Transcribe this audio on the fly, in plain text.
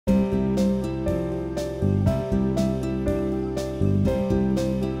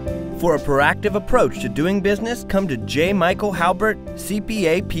For a proactive approach to doing business, come to J. Michael Haubert,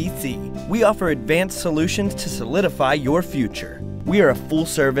 CPA PC. We offer advanced solutions to solidify your future. We are a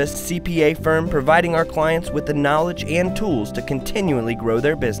full-service CPA firm providing our clients with the knowledge and tools to continually grow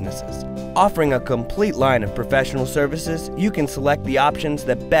their businesses. Offering a complete line of professional services, you can select the options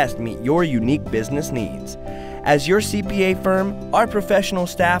that best meet your unique business needs. As your CPA firm, our professional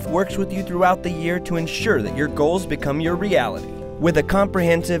staff works with you throughout the year to ensure that your goals become your reality. With a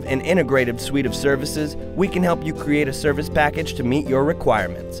comprehensive and integrated suite of services, we can help you create a service package to meet your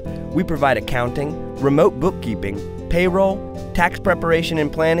requirements. We provide accounting, remote bookkeeping, payroll, tax preparation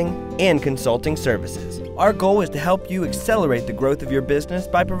and planning, and consulting services. Our goal is to help you accelerate the growth of your business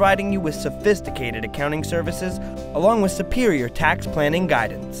by providing you with sophisticated accounting services along with superior tax planning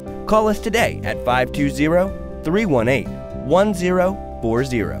guidance. Call us today at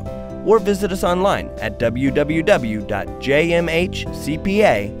 520-318-1040 or visit us online at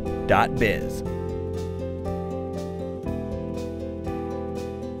www.jmhcpa.biz.